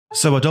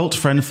So Adult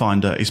Friend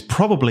Finder is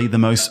probably the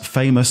most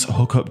famous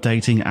hookup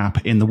dating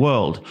app in the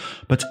world.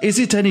 But is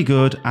it any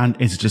good and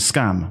is it a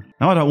scam?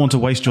 Now, I don't want to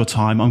waste your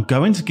time. I'm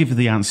going to give you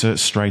the answer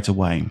straight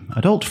away.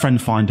 Adult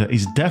Friend Finder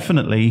is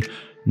definitely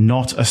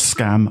not a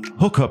scam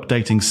hookup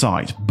dating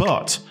site,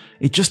 but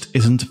it just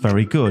isn't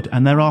very good,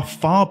 and there are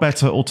far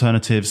better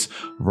alternatives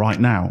right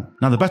now.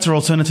 Now, the better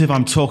alternative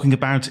I'm talking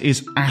about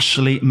is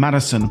Ashley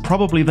Madison,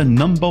 probably the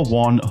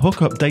 #1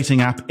 hookup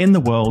dating app in the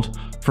world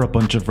for a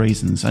bunch of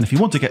reasons. And if you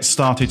want to get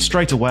started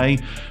straight away,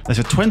 there's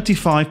a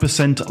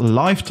 25%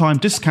 lifetime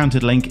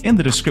discounted link in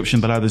the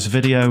description below this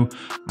video,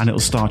 and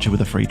it'll start you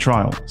with a free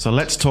trial. So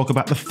let's talk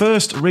about the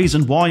first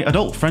reason why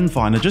Adult Friend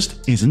Finder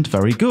just isn't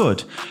very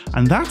good,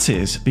 and that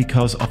is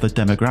because of the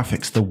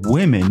demographics, the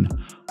women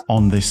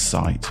on this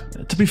site.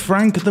 To be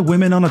frank, the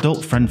women on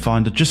Adult Friend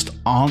Finder just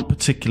aren't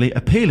particularly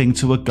appealing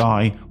to a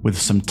guy with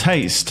some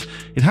taste.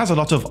 It has a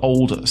lot of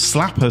old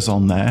slappers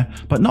on there,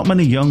 but not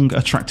many young,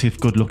 attractive,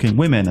 good-looking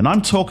women. And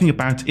I'm talking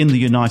about in the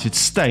United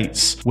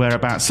States, where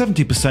about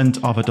 70%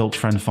 of Adult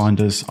Friend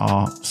Finders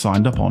are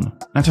signed up on.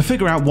 Now, to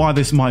figure out why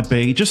this might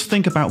be, just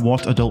think about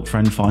what Adult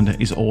Friend Finder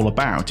is all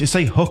about. It's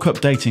a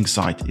hookup dating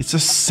site. It's a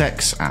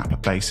sex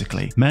app,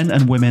 basically. Men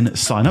and women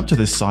sign up to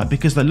this site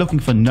because they're looking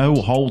for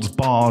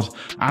no-holds-barred,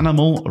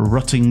 animal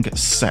rutting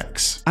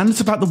sex. And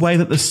it's about the way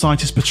that the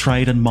site is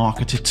portrayed and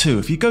marketed too.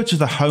 If you go to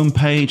the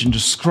homepage and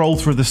just scroll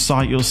through the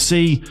site, you'll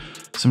see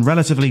some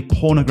relatively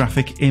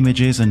pornographic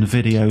images and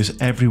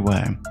videos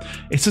everywhere.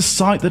 It's a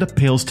site that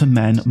appeals to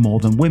men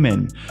more than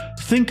women.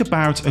 Think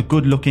about a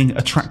good-looking,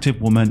 attractive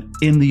woman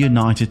in the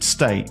United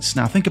States.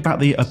 Now think about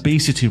the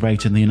obesity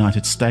rate in the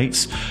United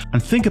States,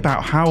 and think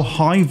about how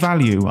high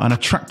value an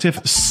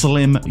attractive,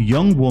 slim,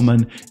 young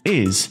woman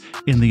is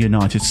in the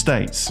United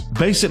States.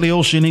 Basically,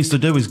 all she needs to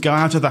do is go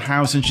out of the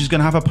house and she's going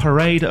to have a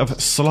parade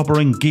of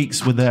slobbering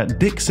geeks with their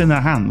dicks in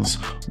their hands,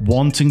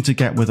 wanting to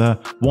get with her,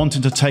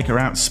 wanting to take her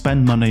out,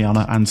 spend money on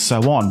her, and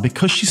so on,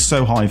 because she's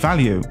so high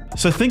value.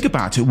 So think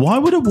about it. Why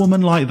would a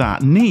woman like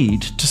that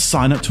need to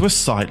sign up to a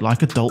site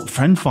like Adult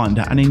Friend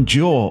Finder and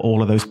endure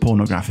all of those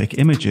pornographic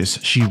images?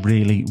 She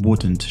really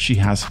wouldn't. She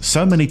has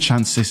so many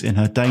chances in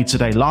her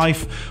day-to-day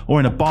life, or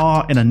in a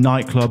bar, in a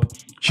nightclub.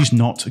 She's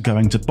not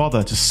going to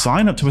bother to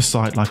sign up to a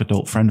site like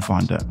Adult Friend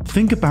Finder.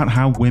 Think about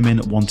how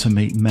women want to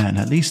meet men,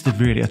 at least the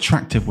really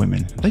attractive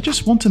women. They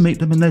just want to meet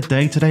them in their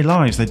day-to-day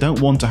lives. They don't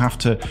want to have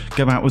to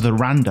go out with a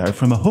rando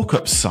from a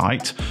hookup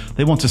site.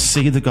 They want to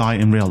see the guy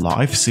in real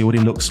life, see what he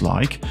looks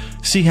like,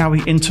 see how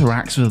he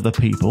interacts with other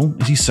people.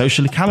 Is he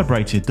socially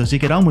calibrated? Does he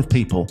get on with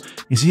people?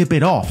 Is he a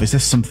bit off? Is there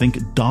something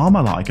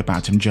Dahmer-like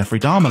about him, Jeffrey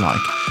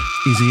Dahmer-like?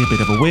 Is he a bit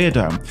of a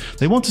weirdo?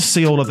 They want to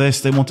see all of this.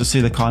 They want to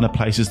see the kind of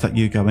places that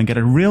you go and get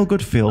a real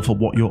good feel for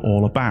what you're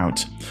all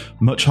about.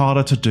 Much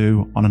harder to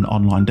do on an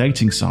online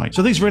dating site.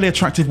 So these really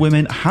attractive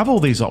women have all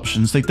these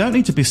options. They don't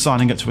need to be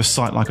signing up to a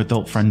site like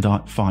Adult Friend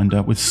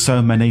Finder with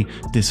so many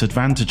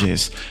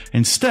disadvantages.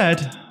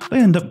 Instead, they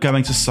end up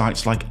going to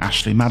sites like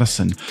Ashley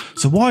Madison.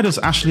 So why does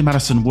Ashley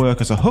Madison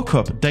work as a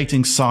hookup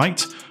dating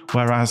site,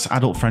 whereas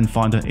Adult Friend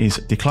Finder is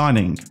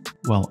declining?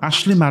 Well,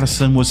 Ashley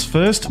Madison was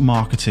first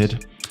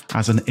marketed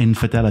as an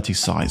infidelity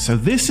site. So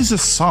this is a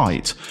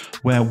site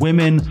where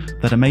women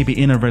that are maybe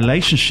in a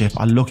relationship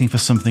are looking for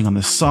something on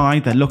the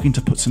side. They're looking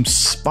to put some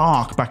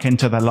spark back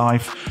into their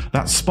life,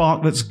 that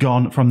spark that's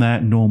gone from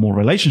their normal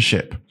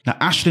relationship. Now,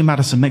 Ashley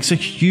Madison makes a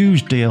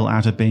huge deal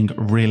out of being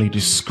really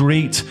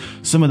discreet.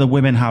 Some of the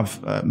women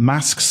have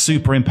masks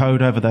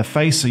superimposed over their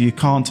face so you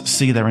can't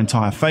see their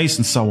entire face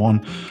and so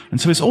on.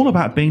 And so it's all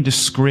about being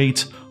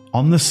discreet,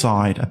 on the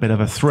side, a bit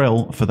of a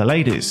thrill for the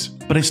ladies.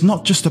 But it's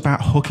not just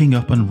about hooking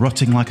up and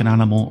rutting like an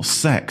animal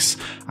sex,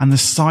 and the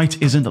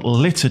site isn't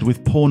littered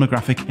with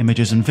pornographic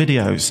images and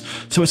videos,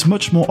 so it's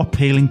much more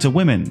appealing to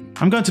women.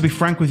 I'm going to be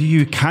frank with you,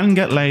 you can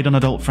get laid on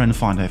Adult Friend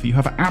Finder if you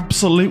have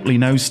absolutely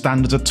no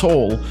standards at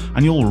all,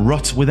 and you'll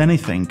rut with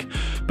anything.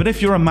 But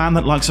if you're a man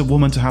that likes a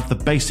woman to have the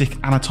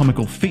basic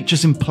anatomical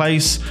features in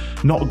place,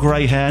 not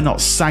grey hair,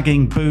 not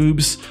sagging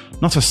boobs,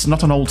 not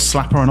an old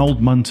slapper, an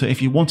old munter,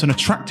 if you want an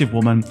attractive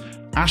woman,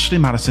 Ashley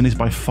Madison is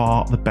by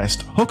far the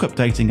best hookup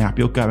dating app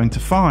you're going to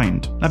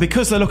find. Now,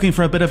 because they're looking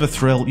for a bit of a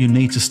thrill, you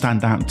need to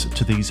stand out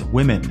to these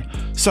women.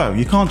 So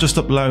you can't just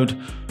upload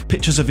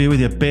pictures of you with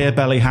your beer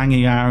belly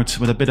hanging out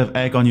with a bit of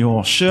egg on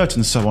your shirt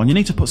and so on. You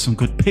need to put some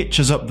good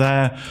pictures up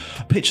there.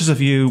 Pictures of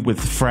you with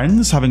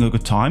friends having a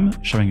good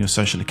time, showing you're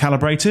socially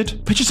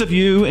calibrated. Pictures of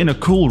you in a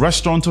cool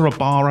restaurant or a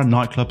bar or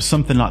nightclub,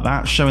 something like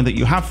that, showing that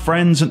you have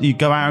friends and that you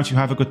go out, you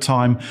have a good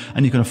time,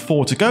 and you can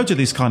afford to go to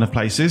these kind of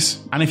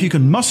places. And if you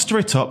can muster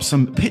it up,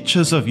 some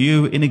pictures of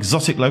you in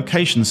exotic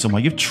locations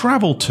somewhere you've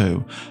traveled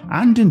to,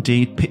 and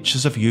indeed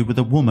pictures of you with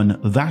a woman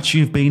that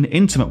you've been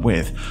intimate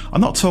with.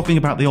 I'm not talking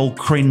about the old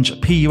cringe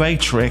PUA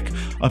trick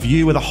of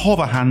you with a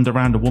hover hand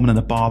around a woman in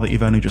a bar that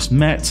you've only just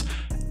met.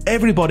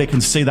 Everybody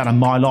can see that a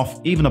mile off,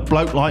 even a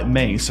bloke like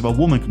me, so a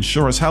woman can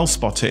sure as hell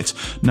spot it.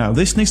 No,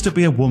 this needs to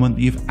be a woman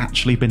that you've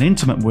actually been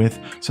intimate with,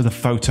 so the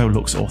photo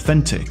looks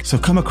authentic. So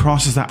come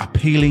across as that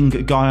appealing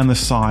guy on the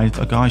side,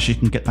 a guy she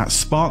can get that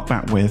spark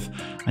back with,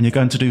 and you're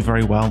going to do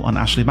very well on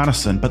Ashley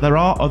Madison. But there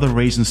are other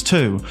reasons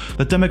too.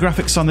 The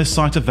demographics on this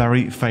site are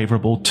very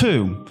favorable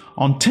too.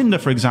 On Tinder,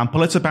 for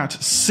example, it's about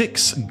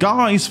 6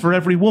 guys for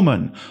every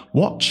woman.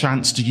 What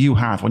chance do you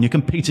have when you're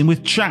competing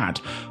with Chad?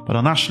 But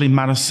on Ashley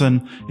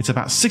Madison, it's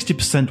about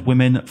 60%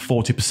 women,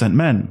 40%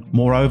 men.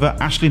 Moreover,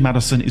 Ashley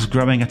Madison is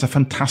growing at a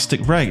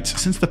fantastic rate.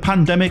 Since the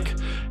pandemic,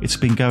 it's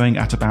been going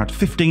at about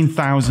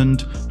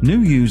 15,000 new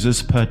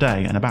users per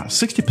day, and about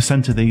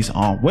 60% of these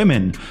are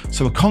women.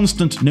 So a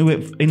constant new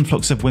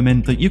influx of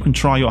women that you can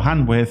try your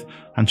hand with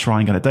and try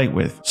and get a date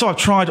with. So I've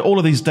tried all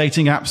of these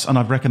dating apps and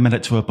I've recommended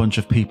it to a bunch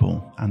of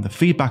people, and the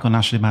feedback on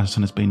Ashley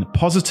Madison has been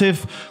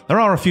positive. There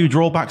are a few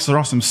drawbacks, there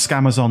are some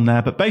scammers on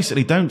there, but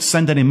basically don't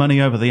send any money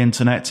over the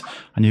internet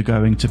and you're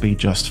going to be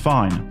just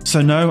fine.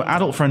 So no,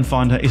 Adult Friend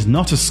Finder is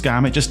not a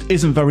scam, it just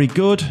isn't very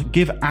good.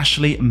 Give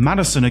Ashley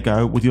Madison a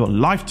go with your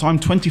lifetime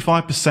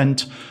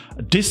 25%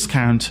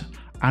 discount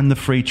and the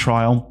free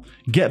trial.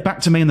 Get back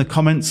to me in the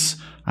comments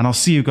and I'll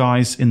see you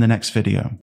guys in the next video.